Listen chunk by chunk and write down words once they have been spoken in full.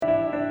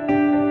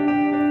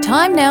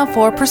Time now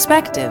for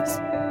Perspectives.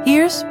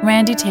 Here's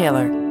Randy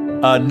Taylor.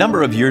 A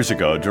number of years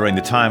ago, during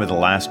the time of the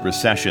last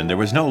recession, there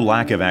was no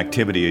lack of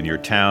activity in your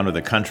town or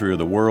the country or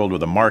the world or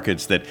the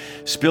markets that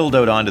spilled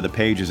out onto the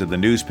pages of the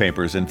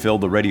newspapers and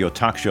filled the radio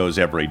talk shows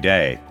every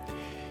day.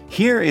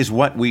 Here is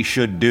what we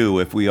should do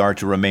if we are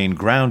to remain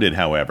grounded,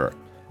 however.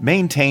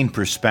 Maintain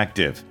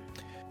perspective.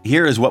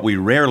 Here is what we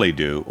rarely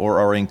do or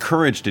are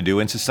encouraged to do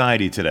in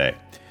society today.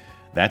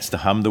 That's to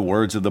hum the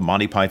words of the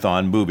Monty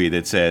Python movie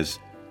that says,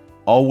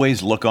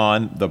 "Always look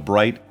on the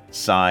bright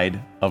side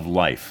of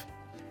life."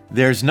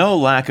 There's no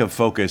lack of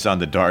focus on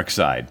the dark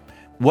side.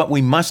 What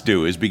we must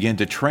do is begin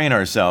to train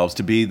ourselves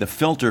to be the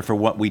filter for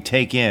what we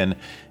take in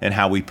and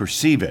how we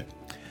perceive it.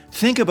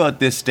 Think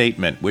about this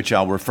statement, which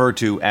I'll refer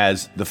to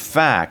as the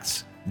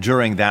facts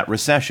during that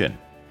recession.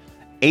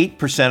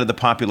 8% of the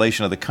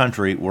population of the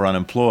country were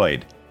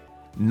unemployed.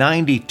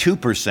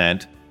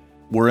 92%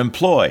 were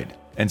employed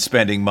and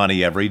spending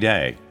money every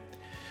day.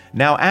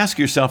 Now ask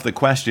yourself the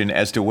question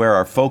as to where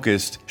our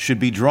focus should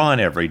be drawn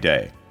every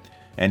day,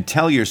 and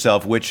tell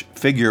yourself which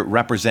figure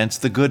represents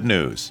the good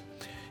news.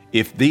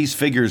 If these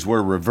figures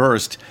were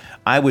reversed,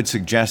 I would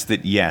suggest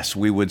that yes,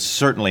 we would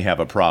certainly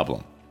have a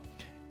problem.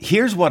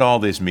 Here's what all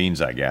this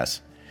means, I guess.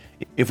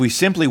 If we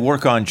simply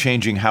work on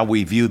changing how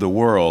we view the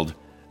world,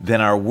 then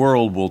our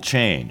world will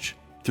change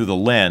through the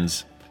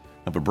lens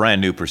of a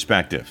brand new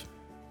perspective.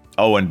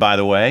 Oh, and by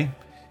the way,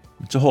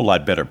 it's a whole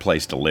lot better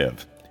place to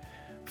live.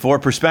 For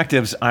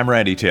Perspectives, I'm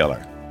Randy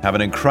Taylor. Have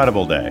an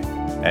incredible day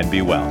and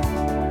be well.